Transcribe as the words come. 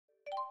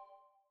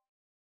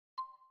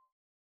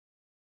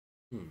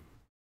Hmm.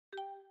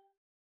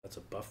 That's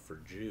a buff for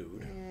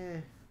Jude.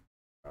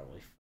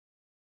 Probably.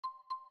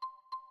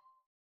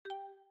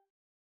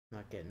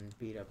 Not getting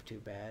beat up too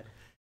bad.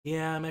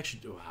 Yeah, I'm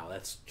actually... Wow,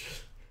 that's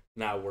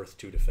not worth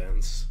 2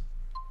 defense.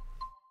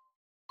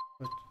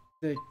 But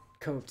the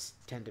coats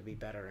tend to be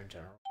better in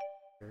general.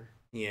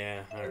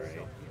 Yeah,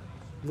 alright.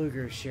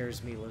 Ludger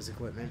shares Mila's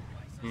equipment.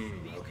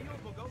 Okay.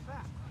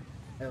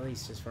 At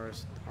least as far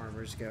as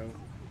armors go.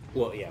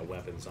 Well, yeah,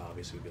 weapons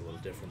obviously would be a little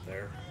different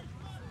there.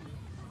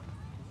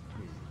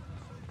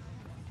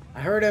 I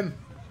heard him!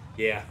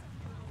 Yeah.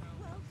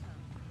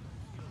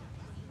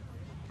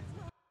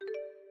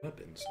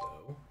 Weapons,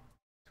 though.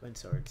 Twin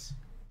swords.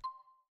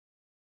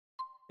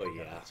 But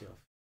yeah,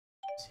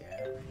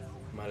 Yeah.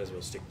 might as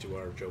well stick to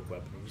our joke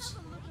weapons.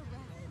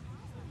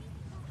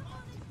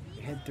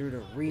 We head through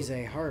to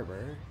Rize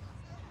Harbor.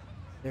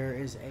 There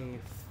is a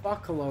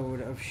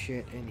fuckload of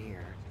shit in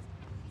here.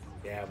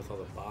 Yeah, with all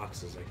the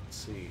boxes I can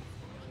see.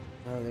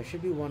 Oh, there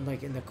should be one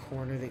like in the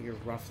corner that you're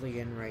roughly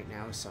in right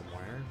now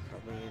somewhere.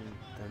 Probably in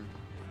the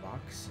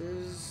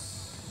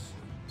boxes.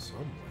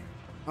 Somewhere.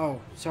 Oh,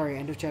 sorry,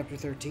 end of chapter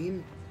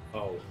 13.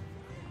 Oh.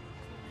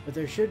 But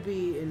there should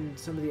be in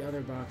some of the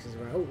other boxes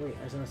where... Oh, wait,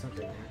 I saw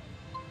something there.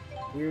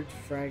 Weird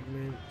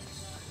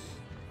fragments.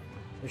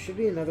 There should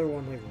be another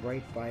one like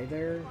right by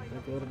there,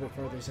 like a little bit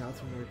farther south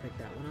from where we picked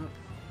that one up.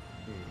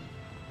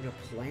 In a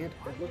plant,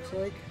 it looks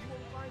like.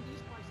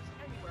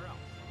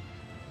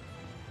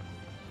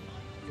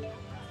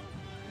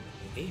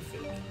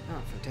 Aphid.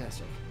 Oh,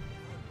 fantastic.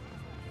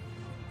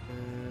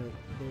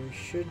 There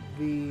should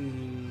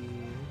be...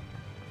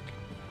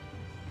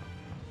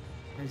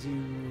 As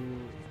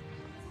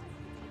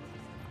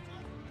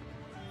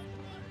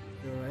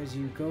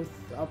you go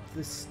up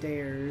the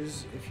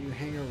stairs, if you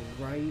hang a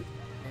right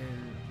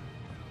and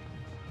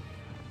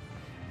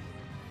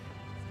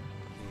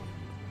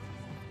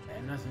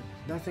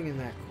nothing in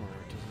that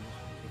corner.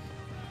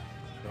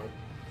 Nope.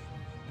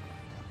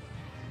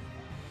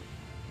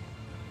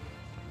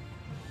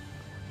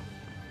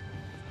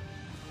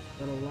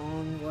 But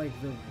along like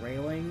the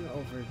railing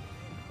over,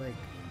 like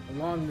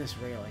along this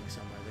railing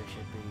somewhere, there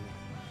should be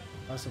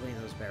possibly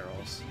in those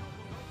barrels.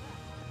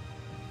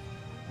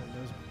 And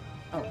those.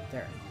 Oh,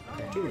 there.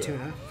 Okay.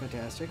 Tuna.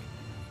 Fantastic.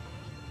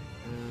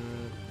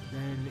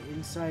 Then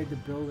inside the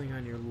building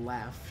on your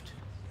left.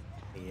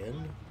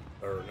 In?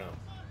 Or no?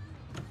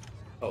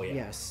 Oh, yeah.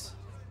 Yes.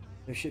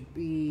 There should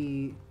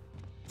be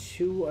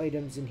 2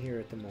 items in here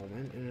at the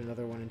moment, and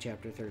another one in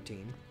chapter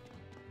 13.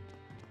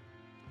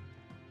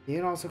 The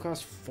inn also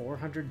costs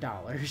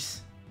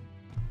 $400.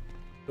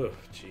 Oh,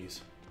 jeez.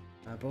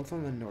 Both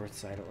on the north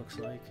side, it looks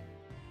like.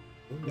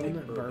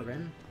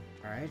 Bourbon.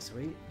 Alright,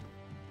 sweet.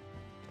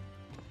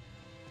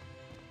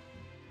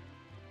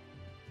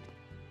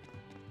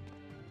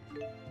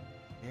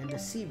 And a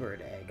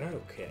seabird egg.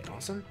 Okay.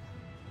 Awesome.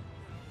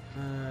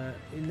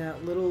 In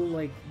that little,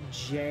 like,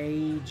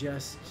 J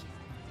just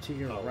to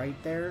your right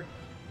there,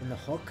 in the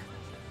hook,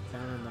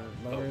 down on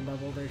the lower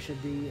level, there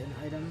should be an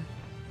item.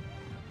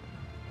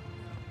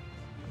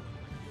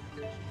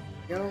 There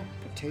you go.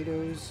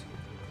 Potatoes.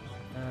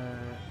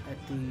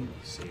 At the...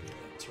 Save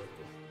that circle.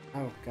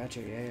 Oh, gotcha.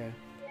 Yeah.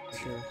 For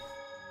sure.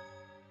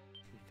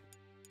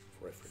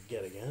 Before I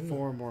forget again.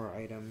 4 more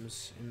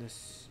items in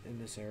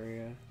this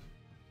area.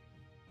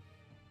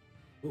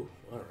 Ooh,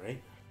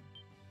 alright.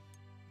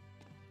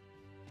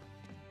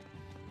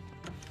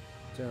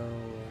 So,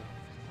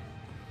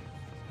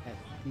 at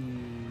the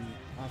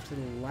off to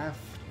the left,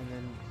 and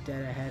then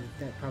dead ahead,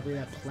 probably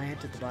that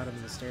plant at the bottom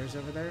of the stairs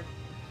over there.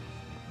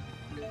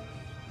 Yep.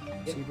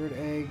 Seabird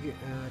egg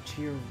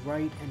to your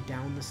right and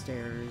down the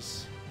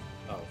stairs.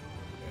 Oh,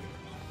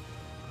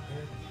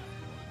 okay.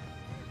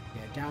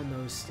 Yeah, down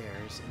those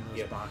stairs in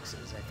those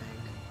boxes,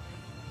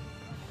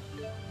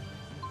 I think.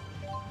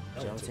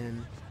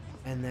 Gelatin.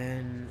 And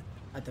then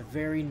at the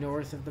very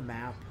north of the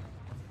map,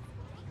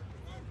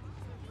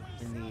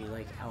 in the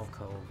like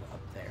alcove up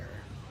there,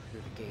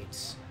 through the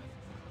gates.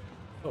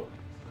 Oh.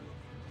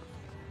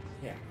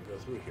 Yeah, I can go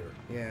through here.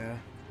 Yeah.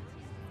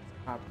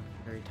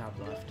 Very top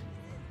left.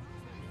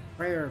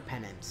 Prayer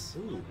penance.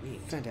 Ooh,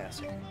 neat.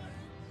 Fantastic.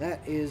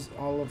 That is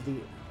all of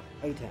the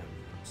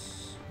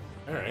items.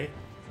 Alright.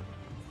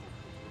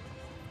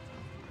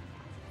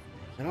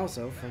 And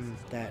also, from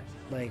that,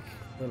 like,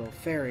 little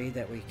ferry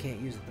that we can't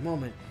use at the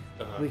moment,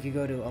 we could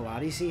go to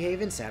Aladi Sea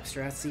Haven,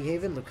 Sapstrath Sea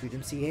Haven,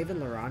 Lacudum Sea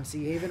Haven, Laron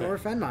Sea Haven, or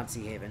Fenmont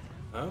Sea Haven.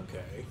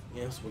 Okay.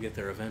 Yes, we'll get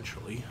there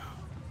eventually.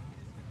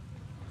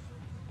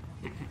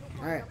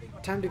 Alright,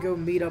 time to go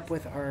meet up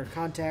with our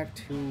contact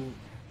who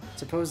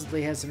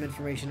supposedly has some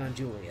information on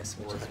Julius,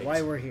 which is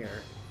why we're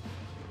here.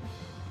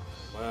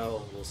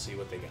 Well, we'll see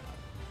what they got.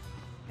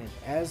 And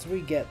as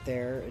we get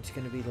there, it's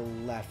going to be the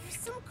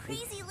left. Some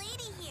crazy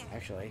lady here.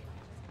 Actually,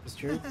 it's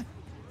true.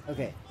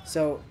 Okay,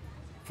 so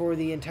for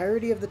the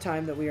entirety of the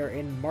time that we are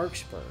in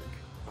Marksburg,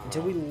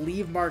 until we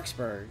leave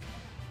Marksburg,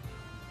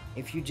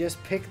 if you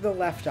just pick the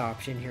left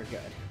option, you're good.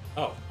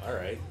 Oh,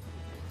 alright.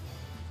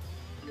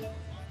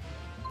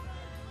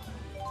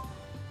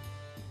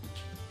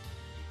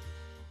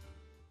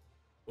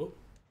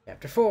 Yeah,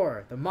 Chapter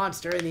 4, The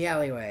Monster in the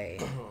Alleyway.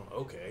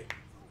 Okay.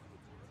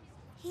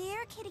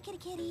 Here, kitty, kitty,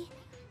 kitty.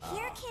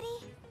 Here,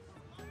 kitty.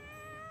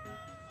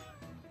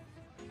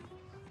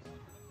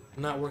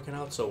 Not working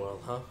out so well,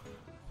 huh?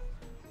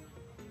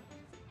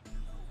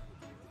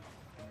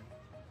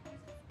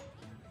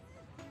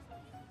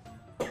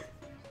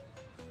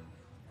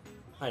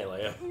 Hi,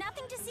 Leia.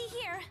 Nothing to see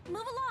here.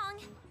 Move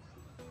along.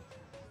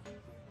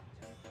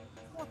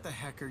 What the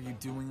heck are you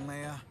doing,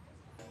 Leia?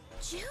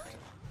 Jude?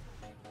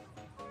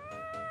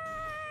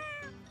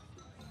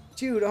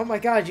 Jude, oh my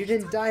god, you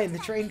didn't die in the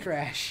train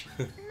crash.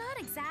 Not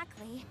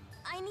exactly.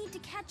 I need to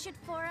catch it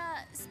for a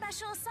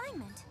special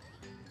assignment.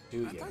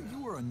 Do I ya? thought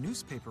you were a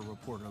newspaper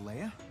reporter,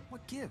 Leia.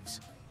 What gives?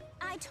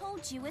 I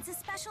told you it's a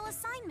special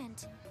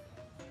assignment.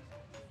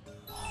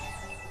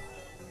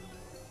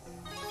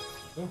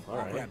 Oh, I'll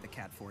alright. grab the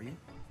cat for you.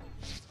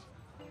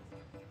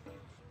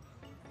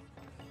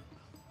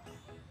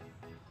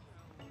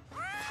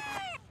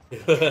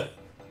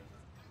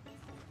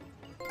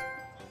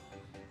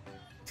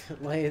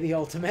 Leia the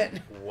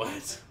ultimate.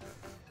 What?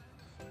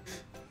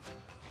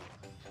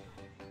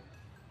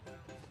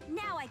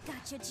 Now I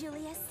got you,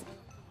 Julius.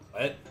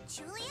 What?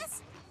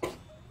 Julius?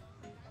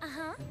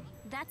 Uh-huh.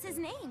 That's his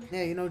name.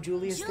 Yeah, you know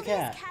Julius the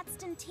Julius cat.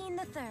 Katzenstein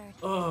the Third.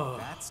 Oh.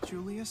 That's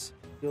Julius?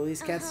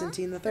 Julius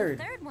Katzenstein the Third.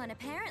 The third one,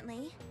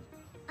 apparently.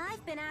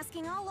 I've been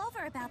asking all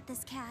over about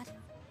this cat.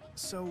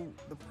 So,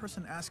 the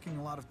person asking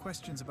a lot of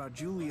questions about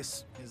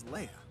Julius is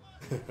Leia.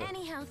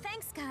 Anyhow,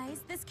 thanks,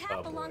 guys. This cat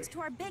Oh, belongs boy. to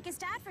our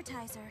biggest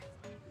advertiser.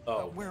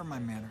 Oh. Where are my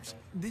manners?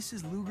 This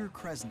is Ludger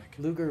Kresnik.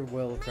 Luger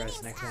Will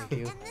Kresnik, thank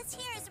you. and this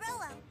here is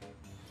Rolo.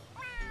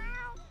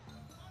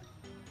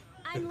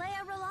 I'm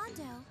Leia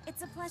Rolando.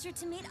 It's a pleasure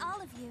to meet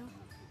all of you.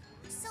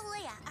 So,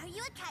 Leia, are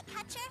you a cat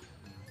catcher?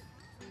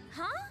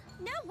 Huh?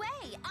 No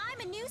way! I'm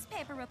a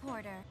newspaper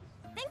reporter.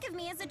 Think of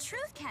me as a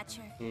truth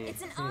catcher.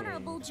 It's an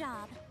honorable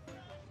job.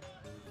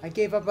 I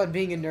gave up on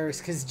being a nurse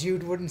because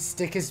Jude wouldn't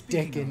stick his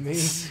dick in me.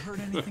 Have you heard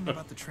anything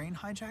about the train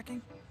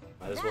hijacking?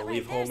 Might as That well right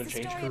leave there's home and the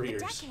change story of the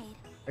careers. decade.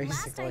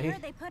 Last I Basically.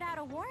 heard, they put out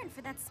a warrant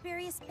for that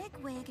spurious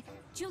bigwig,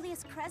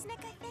 Julius Kresnik,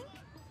 I think.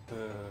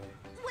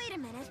 Wait a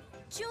minute,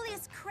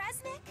 Julius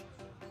Kresnik?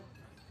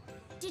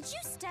 Did you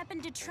step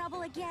into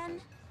trouble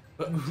again?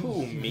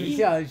 Who, me?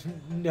 Yeah,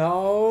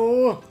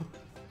 no.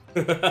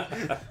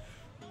 But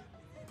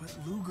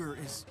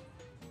Ludger is...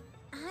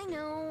 I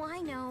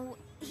know.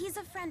 He's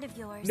a friend of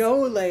yours.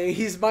 No, Leia,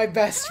 he's my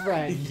best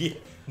friend. Yeah.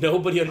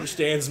 Nobody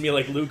understands me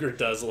like Luger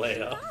does,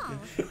 Leia. Oh.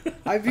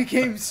 I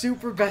became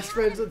super best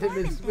friends with him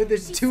within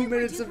She's 2 super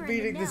minutes of duper in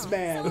meeting the this know,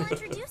 man. So I'll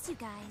introduce you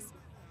guys.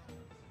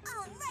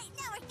 Oh, right,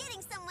 now we're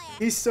getting somewhere.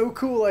 He's so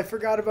cool, I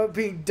forgot about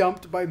being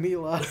dumped by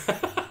Mila.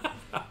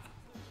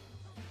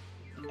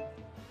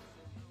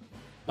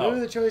 What are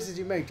the choices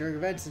you make during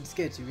events and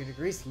skits? You can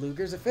increase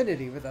Luger's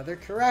affinity with other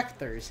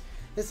characters.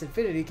 This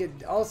affinity can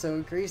also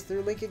increase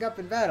through linking up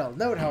in battle.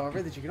 Note,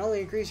 however, that you can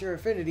only increase your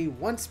affinity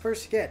once per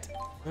skit.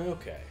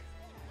 Okay.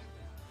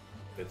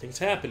 Good things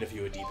happen if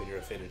you deepen your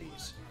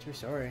affinities. True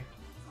story.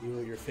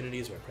 Fuel your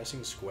affinities by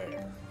pressing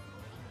square.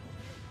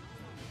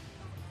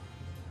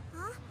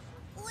 Huh?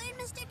 Where'd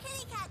Mr.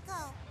 Kitty Cat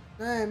go?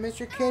 Hey,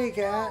 Mr. Kitty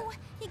Cat. No,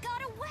 he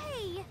got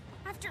away.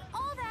 After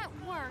all that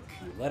work.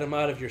 You let him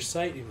out of your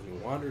sight and he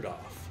wandered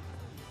off.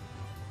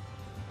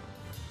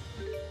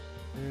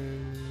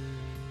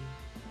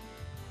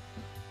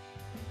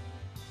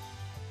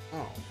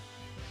 Oh.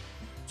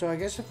 So I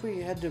guess if we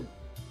head to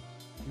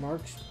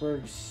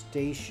Marksburg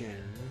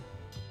Station...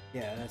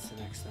 Yeah, that's the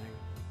next thing.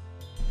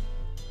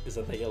 Is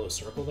that the yellow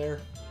circle there?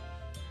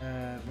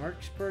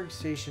 Marksburg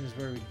Station is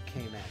where we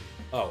came in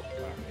Oh, alright.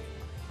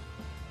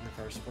 in the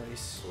first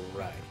place.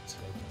 Right. Okay.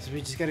 So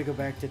we just gotta go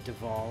back to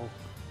Duval.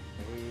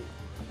 Hey,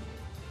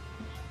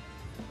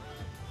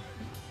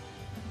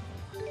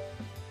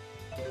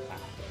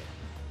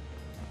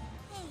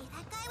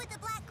 that guy with the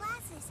black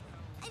glasses.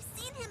 I've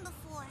seen him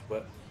before.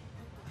 What?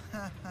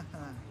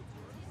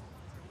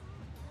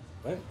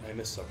 What? I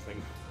missed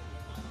something.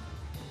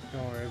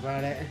 Don't worry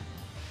about it.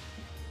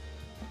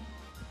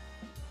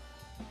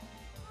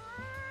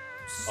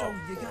 So Oh,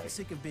 you boy. got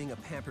sick of being a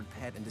pampered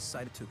pet and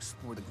decided to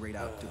explore the great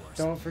outdoors.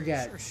 Don't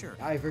forget, Sure.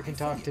 Ivor can I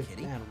feel talk you, to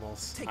kitty.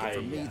 animals. Take it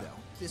from me, yeah. though.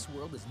 This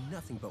world is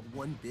nothing but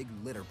one big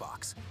litter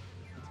box.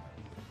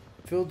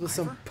 Filled with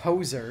some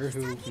poser He's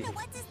who... talking to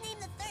what's his name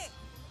the third.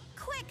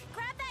 Quick,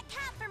 grab that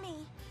cat for me.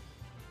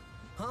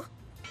 Huh?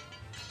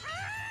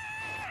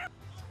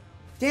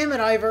 Damn it,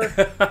 Ivor! And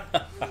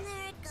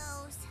there it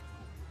goes.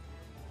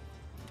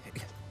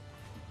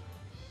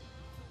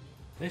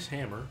 Nice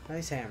hammer.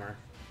 Nice hammer.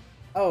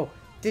 Oh,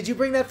 did you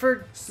bring that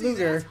for See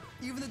Luger?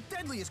 that? Even the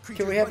deadliest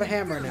creature we have a running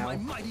hammer fear of now? My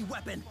mighty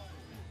weapon.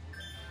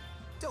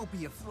 Don't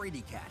be a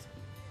fraidy cat.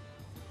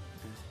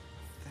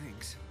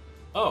 Thanks.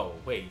 Oh,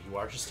 wait, you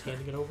are just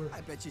handing it over?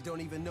 I bet you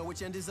don't even know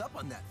which end is up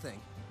on that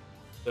thing.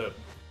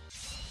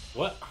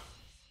 What?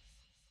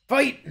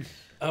 Fight!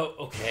 Oh,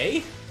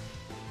 okay.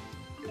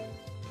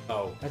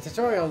 Oh, A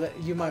tutorial that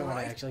you might want to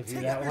Alright, actually view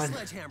take that out your one.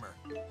 sledgehammer.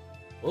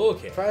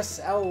 Okay. Press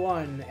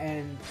L1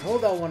 and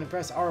hold L1 and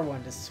press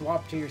R1 to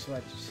swap to your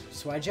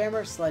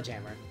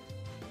sledgehammer.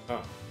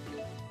 Huh.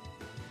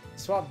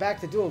 Swap back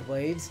to dual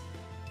blades.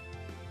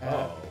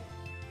 Oh.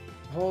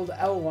 Hold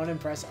L1 and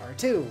press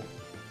R2.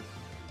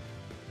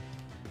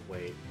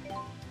 Wait.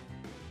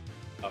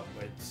 Oh,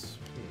 it's...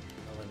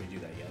 Don't let me do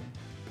that yet.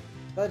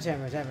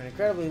 Sledgehammers have an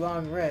incredibly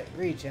long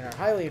reach and are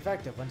highly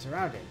effective when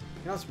surrounded.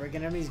 You can also break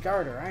an enemy's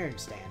guard or iron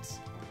stance.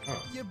 Huh.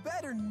 You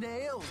better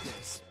nail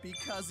this,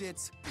 because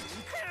it's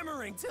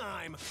hammering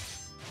time!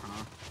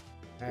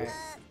 Alright.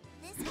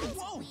 This guy's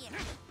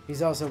weird.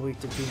 He's also weak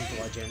to beam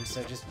bludgeon,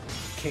 so just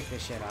kick the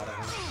shit out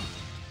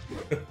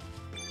of him.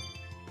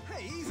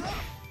 Hey, ease up!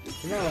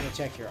 You might want to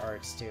check your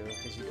arts too,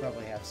 because you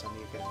probably have some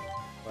you can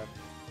equip.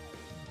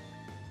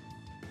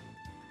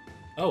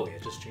 Oh, yeah,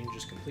 it just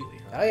changes completely,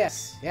 huh? Oh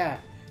yes, yeah.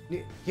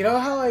 You know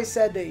how I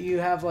said that you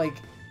have like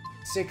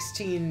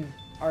 16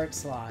 art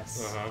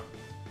slots? Uh-huh.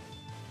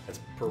 That's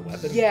per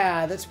weapon?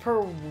 Yeah, that's per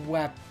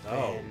weapon.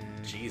 Oh,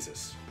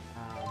 Jesus.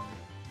 Um,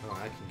 Oh,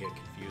 that can get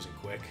confusing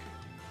quick.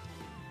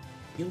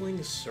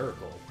 Healing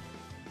Circle.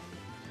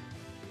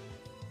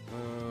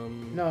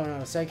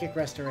 no, Psychic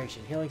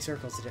Restoration. Healing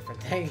Circle's a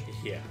different thing.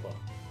 Yeah, well.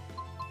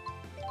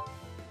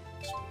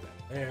 Just put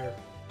that there.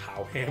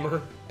 Pow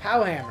Hammer.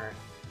 Pow Hammer.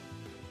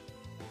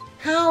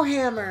 Pow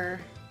Hammer!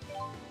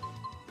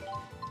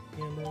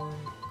 Hammer.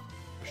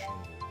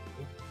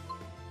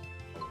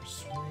 Power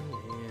swing,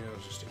 and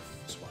I'll just do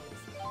swap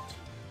with that.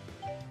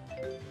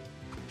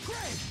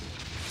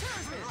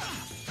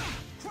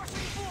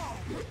 Crushing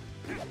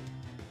blow!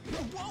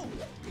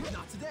 Whoa!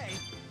 Not today!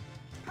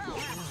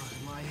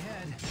 My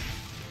head.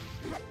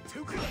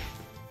 Too close!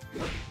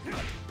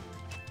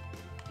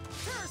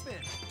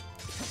 Turspin!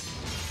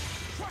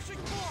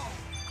 Crushing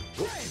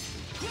blow!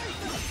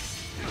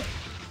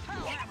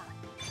 Pow hammer!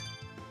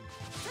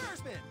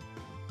 Turspin!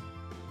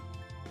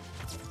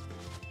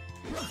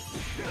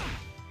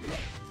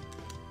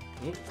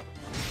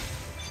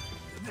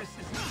 This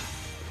is not.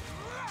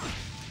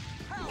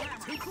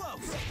 Too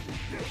close.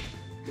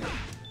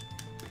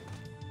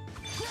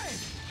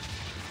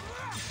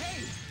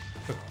 Hey!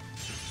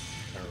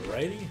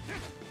 Alrighty.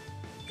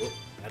 Oh,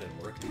 that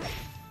didn't work.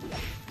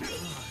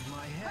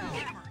 My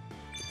head.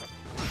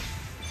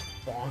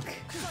 Bonk.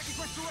 Psychic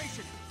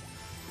restoration.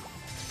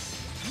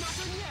 Not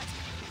done yet.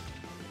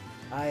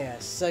 Ah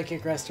yes,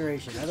 Psychic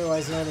Restoration,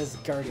 otherwise known as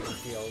Guardian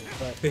Field,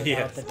 but without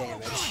Yes. the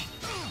damage.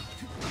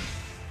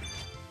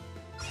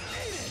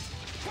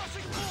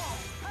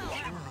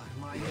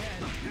 My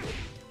head.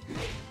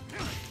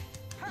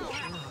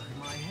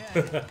 My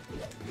head.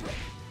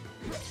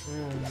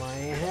 Oh, my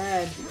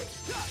head.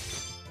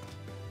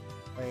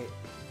 Wait,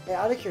 hey,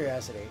 out of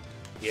curiosity,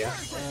 Yeah.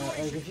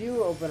 like if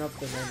you open up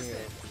the menu,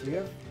 do you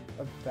have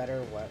a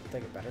better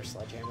like a better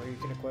sledgehammer you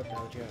can equip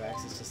now that you have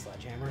access to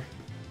sledgehammer?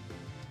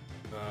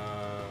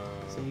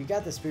 So you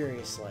got the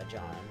Spurious Sledge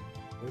on.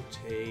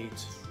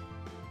 Rotate.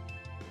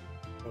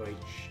 Oh,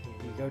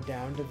 You go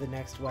down to the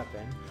next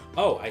weapon.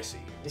 oh, I see.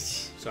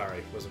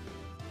 Sorry, was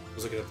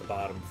looking at the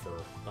bottom for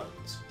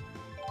buttons.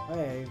 Oh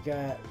yeah, you've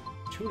got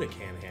Tuna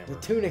can the hammer.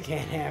 Tuna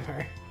Can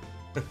Hammer.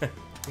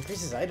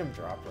 Increases item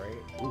drop rate.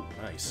 Ooh,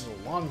 nice. This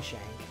is a long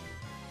shank.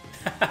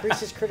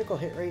 Increases critical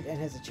hit rate and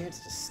has a chance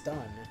to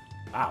stun.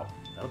 Wow,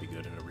 that'll be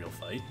good in a real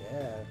fight.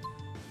 Yeah.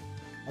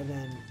 And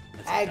then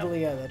That's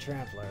Aglia the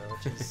Trampler,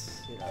 which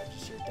is, you know,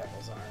 just your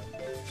devil's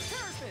arm.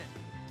 Turspin.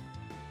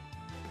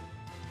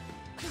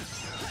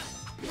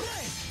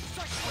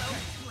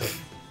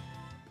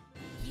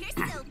 You're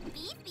so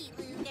beefy,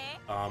 Ludger.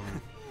 I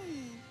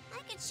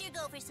could sure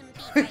go for some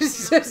beef right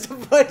It's now. just a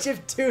bunch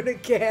of tuna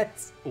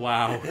cans.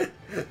 Wow.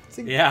 It's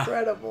Yeah.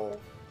 incredible.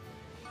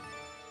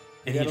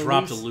 And You he got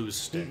dropped a loose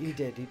stick. He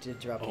did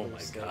drop a Oh loose my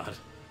stick. god.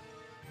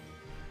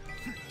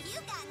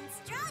 You've gotten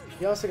stronger.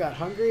 He also got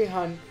Hungry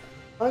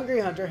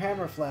Hunter,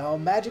 Hammer Flail,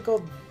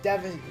 Magical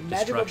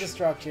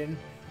Destruction,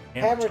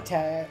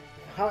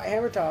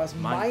 Hammer Toss,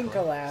 Mind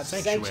Collapse,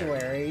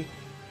 Sanctuary,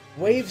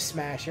 Wave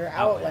Smasher,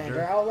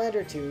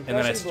 Outlander 2, And then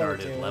I Crushing Blow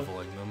started 2,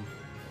 leveling them.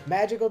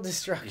 Magical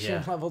Destruction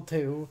Yeah. level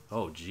 2.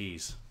 Oh,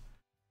 jeez.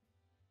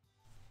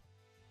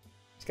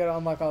 Just gotta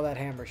unlock all that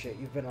hammer shit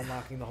you've been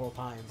unlocking the whole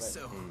time. But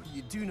So,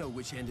 you do know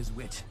which end is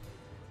which.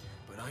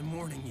 But I'm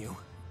warning you.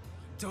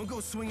 Don't go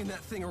swinging that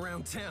thing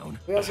around town.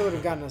 we also would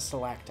have gotten a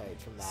stalactite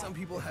from that. Some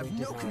people if we have didn't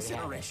no already have it.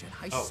 consideration,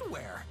 I Oh.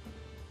 swear.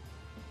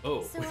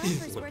 Oh, So he's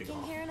Arthur's limping working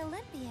off. here in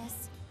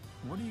Olympias.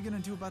 What are you gonna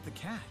do about the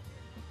cat?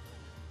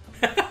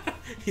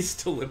 He's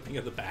still limping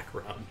in the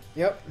background.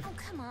 Yep. Oh,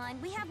 come on.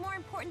 We have more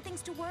important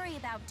things to worry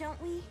about,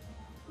 don't we?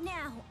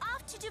 Now,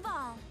 off to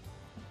Duval.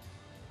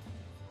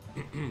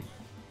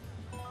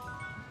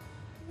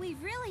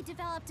 We've really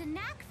developed a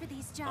knack for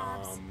these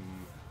jobs.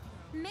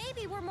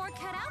 Maybe we're more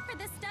cut out for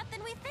this stuff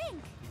than we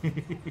think.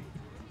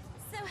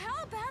 So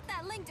how about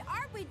that linked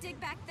art we dig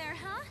back there,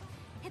 huh?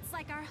 It's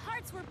like our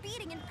hearts were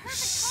beating in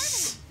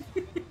perfect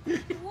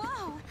harmony.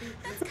 Whoa,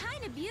 that's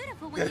kind of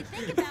beautiful when you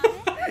think about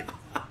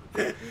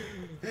it.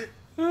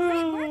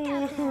 Great work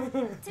out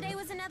there. Today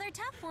was another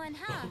tough one,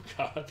 huh?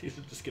 God. These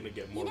are just gonna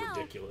get more You know,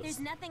 ridiculous. there's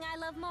nothing I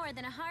love more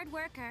than a hard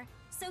worker.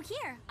 So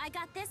here, I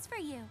got this for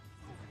you.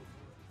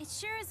 It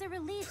sure is a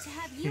relief to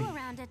have you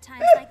around at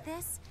times like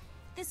this.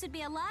 This would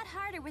be a lot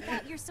harder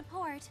without your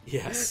support.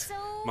 Yes, So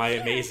my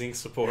here, amazing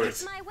support.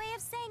 It's my way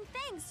of saying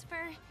thanks for,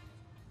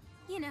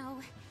 you know...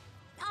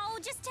 Oh,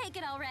 just take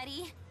it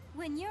already.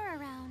 When you're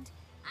around,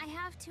 I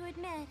have to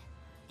admit,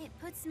 it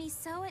puts me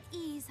so at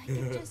ease I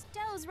can just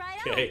doze right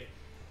Okay, out.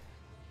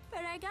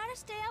 But I gotta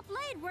stay up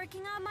late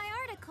working on my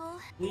article.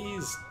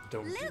 please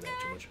don't do that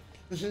too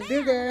much.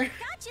 Luger.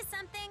 Got you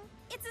something.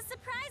 It's a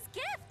surprise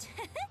gift.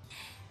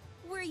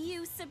 Were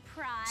you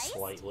surprised?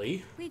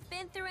 Slightly. We've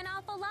been through an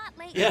awful lot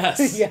lately.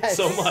 Yes, Yes.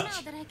 so I didn't much.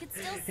 know that I could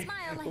still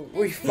smile like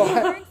We this.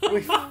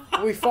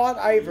 fought. We fought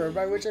Ivor,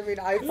 by which I mean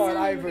I fought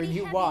Ivor and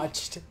you Heavy.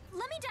 watched.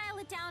 Let me dial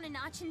it down a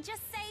notch and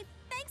just say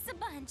thanks a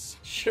bunch.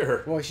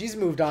 Sure. Well, she's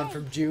moved on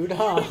from Jude,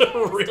 huh?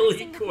 Really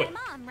Texting with quick. my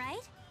mom, right?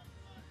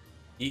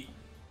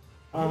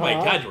 Oh my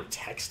Uh-huh. god, you were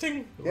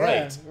texting? Yeah,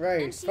 Right.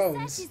 right. And she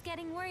Phones. said she's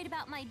getting worried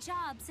about my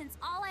job since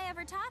all I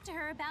ever talk to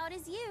her about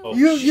is you. Oh.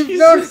 You've Jesus.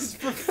 noticed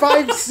for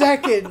 5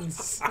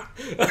 seconds.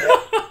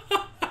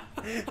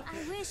 I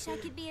wish I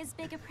could be as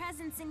big a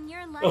presence in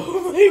your life.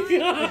 Oh as my you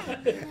god.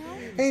 are, you know?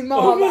 Hey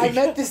mom, my I God.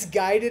 met this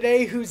guy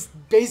today who's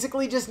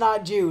basically just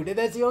not Jude, and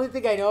that's the only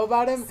thing I know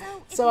about him.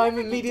 if So you I'm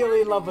ever get immediately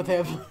down in love to with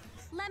it, him.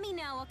 Let me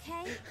know,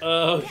 okay?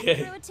 We'll get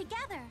Okay. through it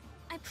together.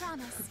 I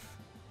promise.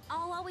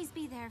 I'll always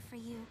be there for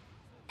you.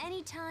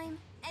 Anytime,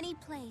 any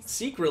place.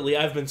 Secretly,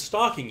 I've been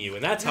stalking you,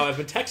 and that's how I've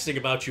been texting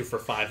about you for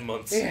 5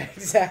 months. Yeah,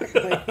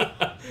 exactly.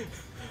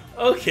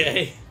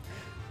 Okay.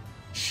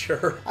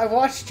 Sure. I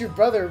watched your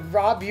brother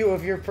rob you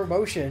of your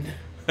promotion.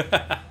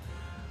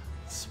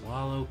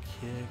 Swallow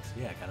kicks.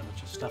 Yeah, got a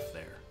bunch of stuff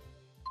there.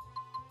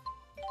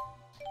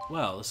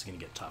 Well, this is gonna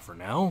get tougher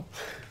now.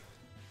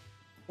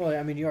 Well,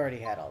 I mean, you already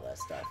had all that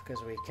stuff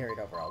because we carried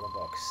over all the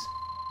books.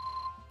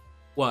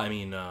 Well, I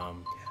mean,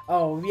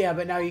 Oh yeah,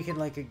 but now you can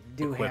like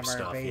do Equip hammer-based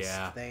stuff,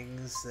 yeah.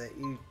 things that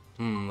you.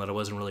 that I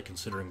wasn't really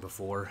considering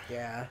before.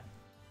 Yeah.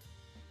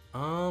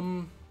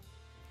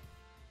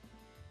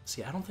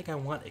 See, I don't think I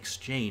want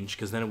exchange,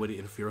 because then it would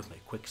interfere with my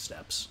quick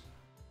steps.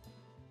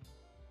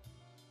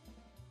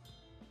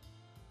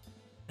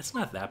 It's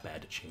not that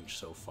bad to change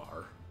so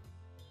far.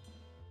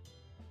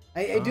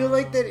 I do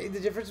like that the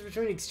difference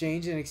between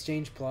exchange and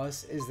exchange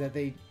plus is that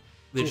they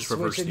Just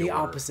reverse switch in the the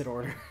order. opposite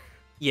order.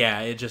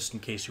 Yeah, it just in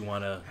case you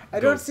want to. I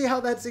don't see how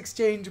that's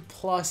exchange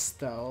plus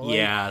though.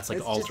 Yeah, it's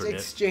like alternate.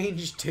 Just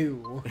exchange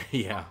 2.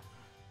 Yeah.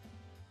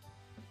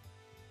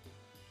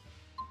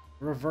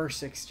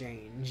 Reverse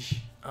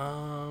exchange.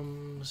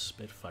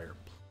 Spitfire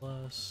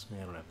plus.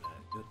 Yeah, I don't have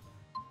that. Good.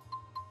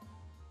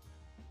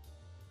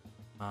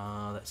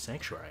 That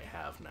sanctuary I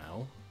have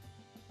now.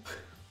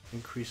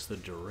 Increase the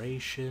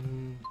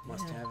duration.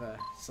 Must have a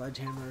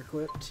sledgehammer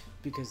equipped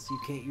because you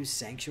can't use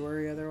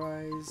sanctuary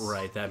otherwise.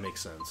 Right, that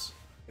makes sense.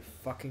 You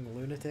fucking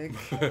lunatic.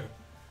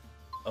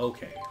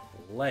 Okay,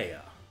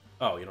 Leia.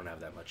 Oh, you don't have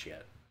that much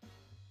yet.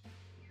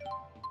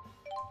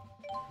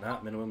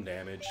 Not minimum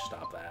damage.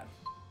 Stop that.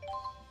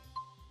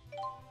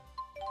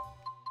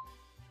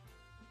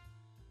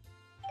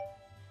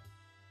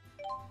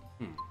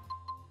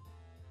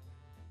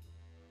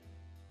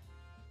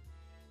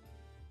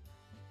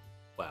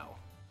 Wow.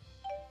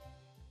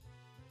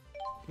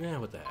 Yeah,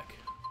 what the heck.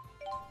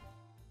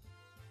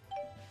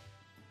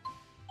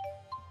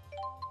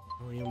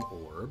 William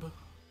Orb.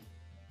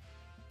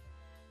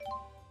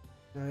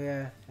 Oh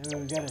yeah, I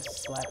mean we gotta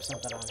slap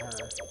something on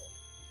her.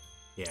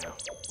 Yeah,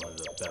 one of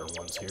the better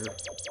ones here.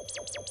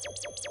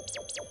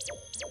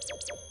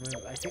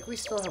 I think we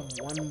still have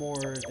one more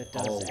that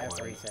does Oh, one.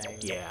 everything.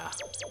 Yeah.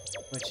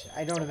 Which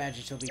I don't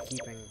imagine she'll be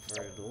keeping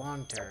for the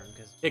long term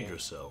because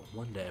Yggdrasil,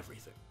 one to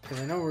everything.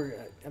 I know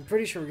I'm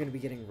pretty sure we're gonna be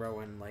getting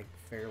Rowan like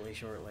fairly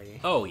shortly.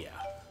 Oh yeah.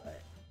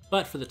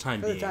 But for the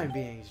time For being. the time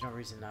being, there's no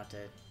reason not to.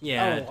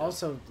 Yeah. Oh,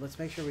 also let's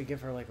make sure we give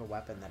her like a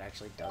weapon that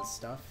actually does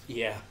stuff.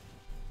 Yeah.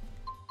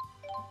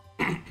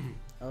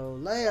 Oh,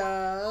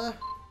 Leia,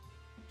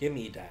 Give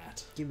me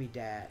that. give me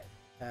that.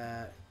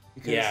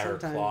 Because Yeah, her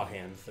sometimes claw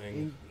hand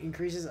thing.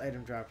 increases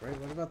item drop rate.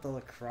 What about the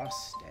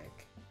lacrosse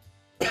stick?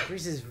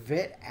 Increases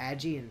Vit,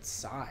 Agi, and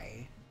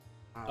Psi.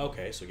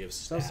 Okay, so give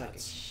So it's like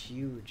stats.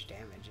 huge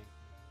damage.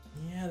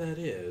 Yeah, that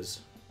is.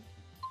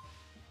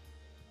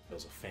 That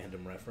was a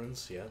fandom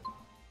reference, yep.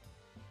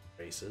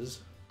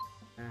 Races.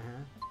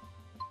 And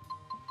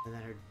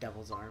then her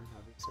devil's arm,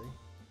 obviously.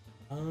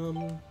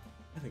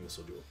 I think this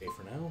will do okay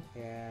for now.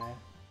 Yeah.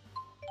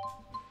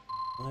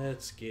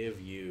 Let's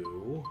give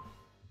you...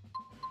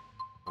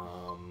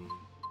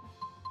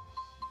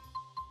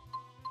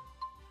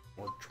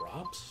 more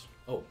drops?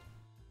 Oh.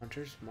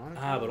 Hunter's Monitor?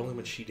 Ah, but only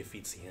when she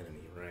defeats the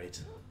enemy, right?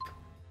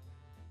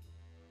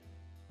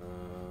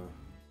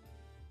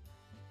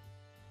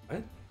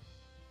 What?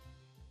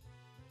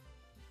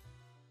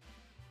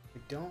 I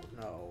don't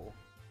know.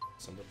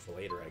 Something for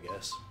later, I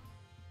guess.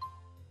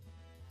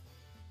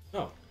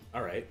 Oh,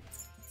 alright.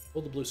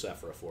 Hold the blue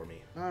Sephira for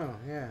me. Oh,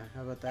 yeah.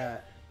 How about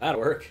that?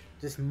 That'll work.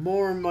 Just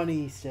more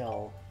money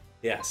still.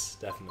 Yes,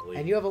 definitely.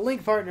 And you have a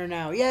link partner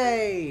now.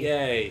 Yay!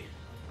 Yay!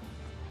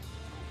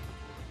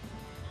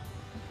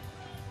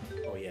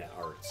 Oh yeah,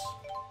 arts.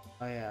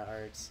 Oh yeah,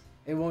 arts.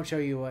 It won't show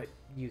you what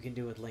you can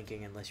do with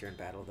linking unless you're in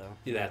battle, though.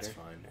 Yeah, that's Later.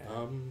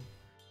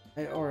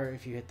 fine. Or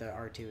if you hit the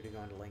R2 to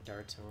go into linked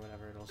arts or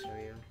whatever, it'll show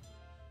you.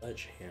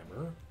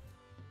 Sledgehammer.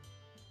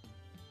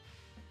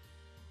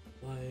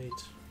 Light.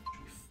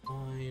 Should be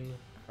fine.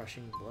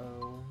 Crushing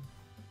blow.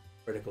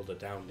 Critical to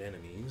downed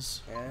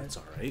enemies. Yeah. That's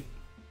alright.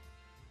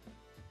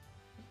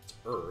 It's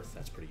earth.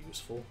 That's pretty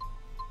useful.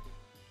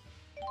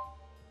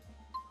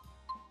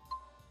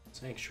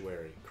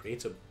 Sanctuary.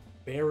 Creates a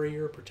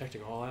barrier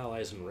protecting all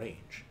allies in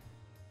range.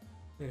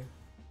 Eh.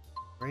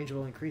 Range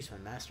will increase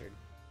when mastered.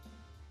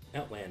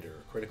 Outlander.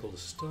 Critical to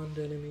stunned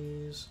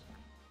enemies.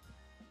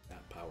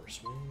 Got power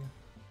swing.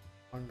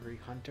 Hungry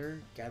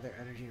Hunter. Gather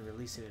energy and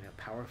release it in a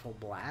powerful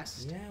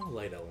blast. Now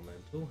light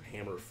elemental.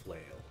 Hammer flail.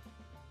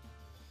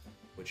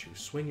 Which you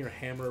swing your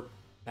hammer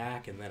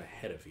back and then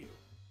ahead of you.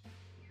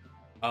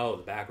 Oh,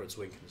 the backward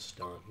swing can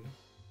stun.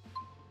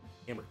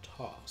 Hammer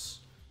toss.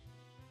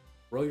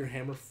 Roll your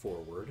hammer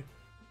forward.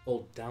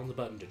 Hold down the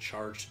button to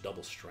charge to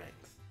double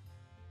strength.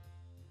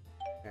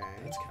 Okay.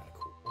 That's kind of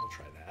cool. I'll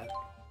try that.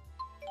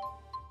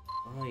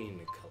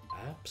 Mine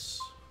collapse.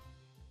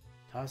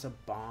 Toss a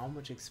bomb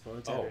which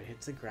explodes after it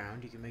hits the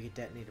ground. You can make it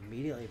detonate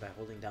immediately by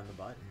holding down the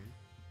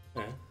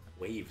button.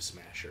 Wave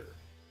smasher.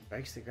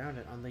 Strikes the ground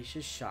and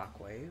unleashes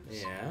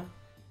shockwaves. Yeah.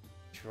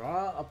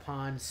 Draw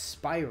upon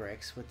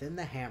Spyrix within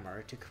the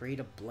hammer to create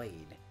a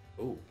blade.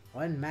 Ooh.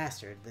 When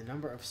mastered, the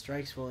number of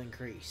strikes will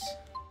increase.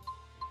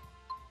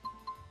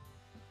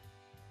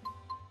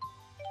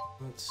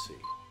 Let's see.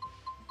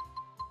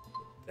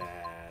 Put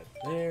that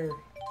there.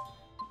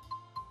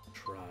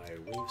 Try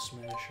wave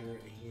smasher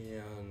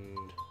and.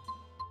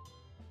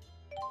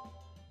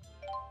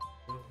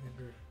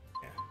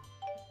 Yeah.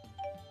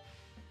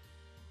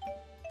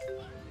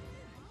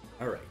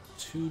 Alright,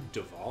 to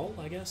Duval,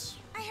 I guess?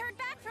 I heard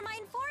back from my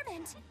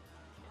informant.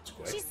 That's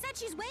quick. She said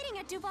she's waiting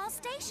at Duval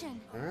Station.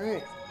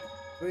 Alright.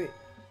 Wait.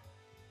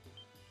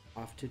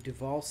 Off to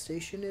Duval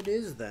Station it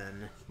is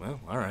then. Well,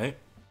 alright.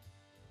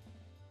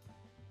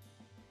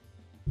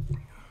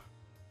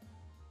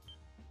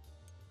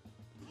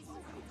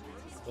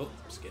 Oh,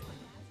 skip.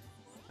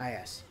 Ah,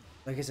 yes.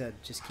 Like I said,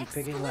 just keep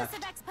picking Exclusive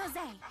left. expose.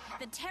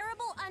 The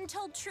terrible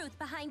untold truth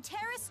behind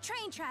terrorist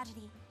train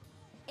tragedy.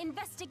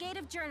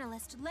 Investigative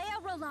journalist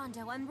Leia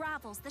Rolando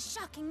unravels the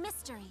shocking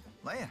mystery.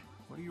 Leia,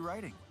 what are you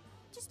writing?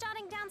 Just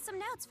jotting down some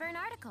notes for an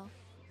article.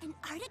 An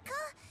article?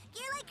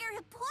 You're like a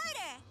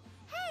reporter.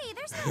 Hey,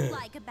 there's no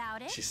like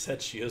about it. She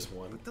said she is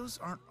one. But those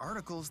aren't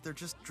articles, they're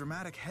just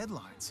dramatic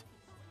headlines.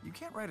 You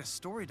can't write a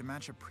story to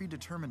match a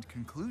predetermined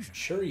conclusion.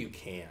 Sure you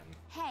can.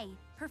 Hey,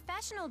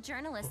 professional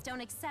journalists don't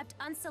accept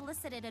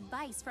unsolicited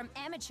advice from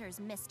amateurs,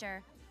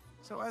 mister.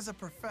 So as a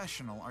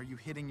professional, are you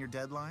hitting your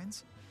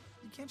deadlines?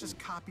 You can't just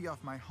copy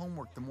off my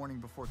homework the morning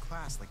before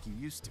class like you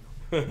used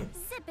to.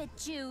 Zip it,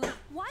 Jude.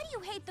 Why do you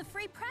hate the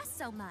free press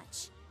so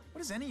much? What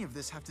does any of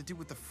this have to do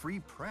with the free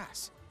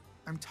press?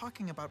 I'm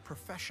talking about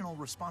professional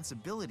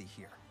responsibility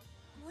here.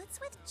 What's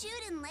with Jude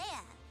and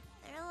Leia?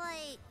 They're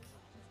like...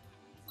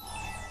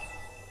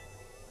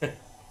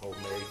 Old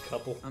married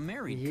couple. A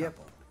married Yep.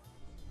 couple.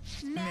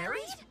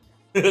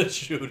 Married?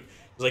 Shoot.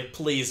 He's like,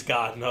 please,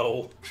 God,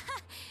 no.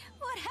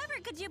 Whatever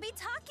could you be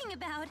talking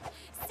about?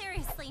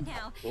 Seriously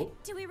now, Oh.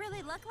 do we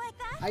really look like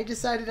that? I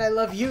decided I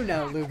love you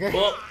now, Luger.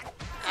 Well,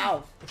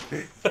 Ow.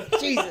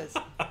 Jesus.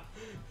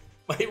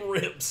 my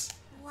ribs.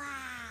 Wow,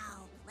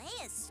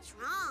 Leia's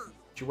strong.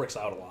 She works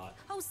out a lot.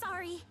 Oh,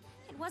 sorry.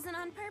 It wasn't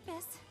on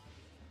purpose.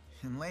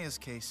 In Leia's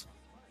case,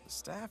 the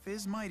staff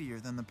is mightier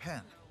than the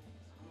pen.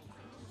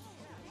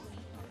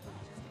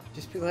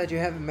 Just be glad you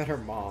haven't met her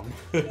mom.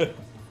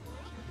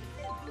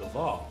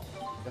 Duval.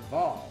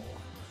 Duval.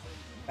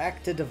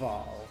 Back to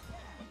Duval.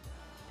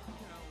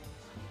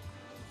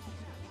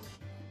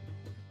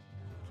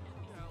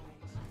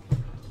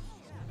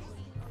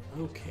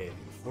 Okay,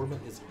 the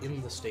informant is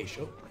in the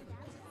station.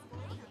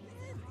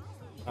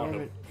 Oh, no.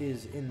 Informant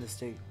is in the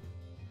state.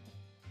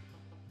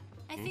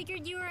 I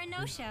figured you were a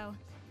no-show.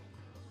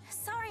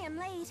 Sorry I'm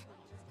late.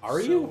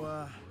 Are you?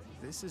 So,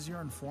 this is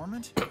your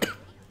informant?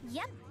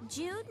 Yep,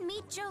 Jude,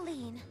 meet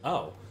Jolene.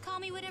 Oh. Call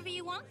me whatever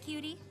you want,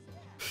 cutie.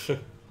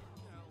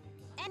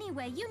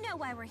 Anyway, you know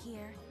why we're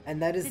here.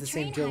 And that is The the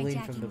same train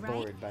Jolene from the hijacking, right?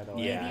 board, by the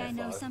way. Yeah. Maybe I I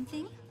know thought.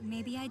 something,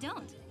 maybe I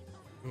don't.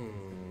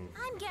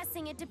 I'm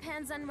guessing it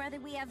depends on whether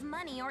we have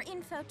money or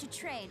info to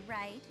trade,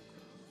 right?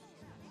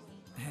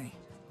 Hey,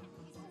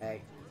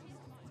 Hey.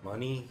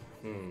 Money?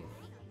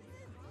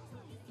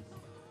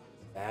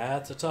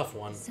 That's a tough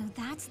one. So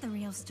that's the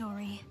real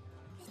story.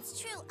 It's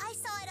true, I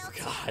saw it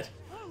also. God.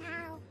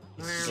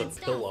 This is Good a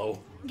stuff. pillow.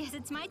 Guess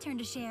it's my turn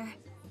to share.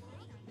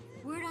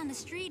 Word on the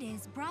street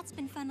is Brat's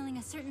been funneling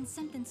a certain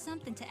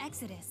something to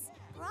Exodus.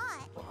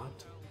 Right.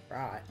 What?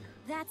 Right.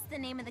 That's the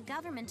name of the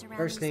government around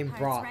First these name parts,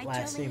 Brought, right,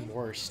 last name Jolene?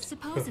 Worst.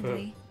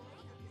 Supposedly.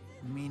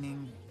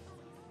 meaning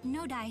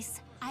No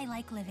dice. I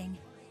like living.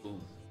 Ooh.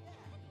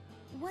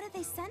 What are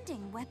they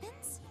sending?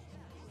 Weapons?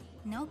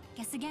 Nope,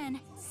 guess again.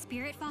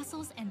 Spirit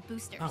fossils and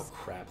boosters. Oh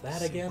crap, that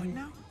Say again? what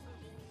now?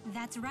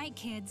 That's right,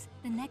 kids.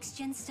 The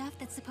next-gen stuff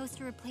that's supposed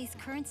to replace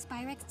current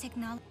Spyrex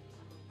technology.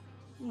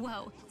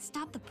 Whoa,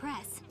 stop the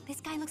press.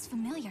 This guy looks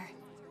familiar.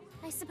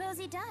 I suppose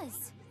he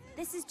does.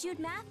 This is Jude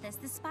Mathis,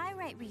 the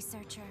Spyrite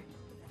researcher.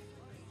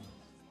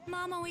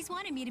 Mom always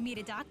wanted me to meet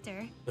a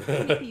doctor.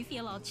 It made me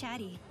feel all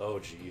chatty. Oh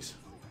jeez.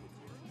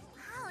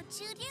 Wow,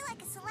 Jude, you're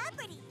like a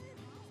celebrity.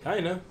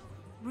 Kinda.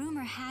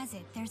 Rumor has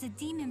it there's a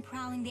demon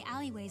prowling the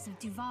alleyways of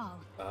Duval.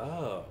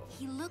 Oh.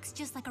 He looks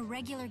just like a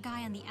regular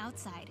guy on the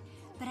outside,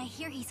 but I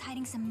hear he's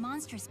hiding some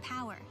monstrous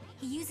power.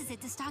 He uses it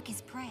to stalk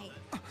his prey.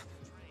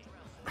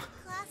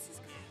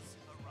 Glasses, guys.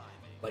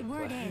 Like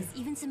Word what? is,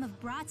 even some of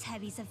Brat's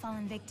heavies have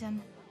fallen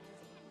victim.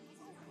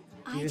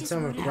 I Even just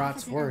some of wrote it off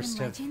Brat's as an worst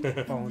urban have legend,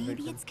 but fallen maybe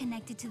victim. it's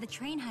connected to the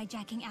train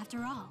hijacking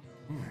after all.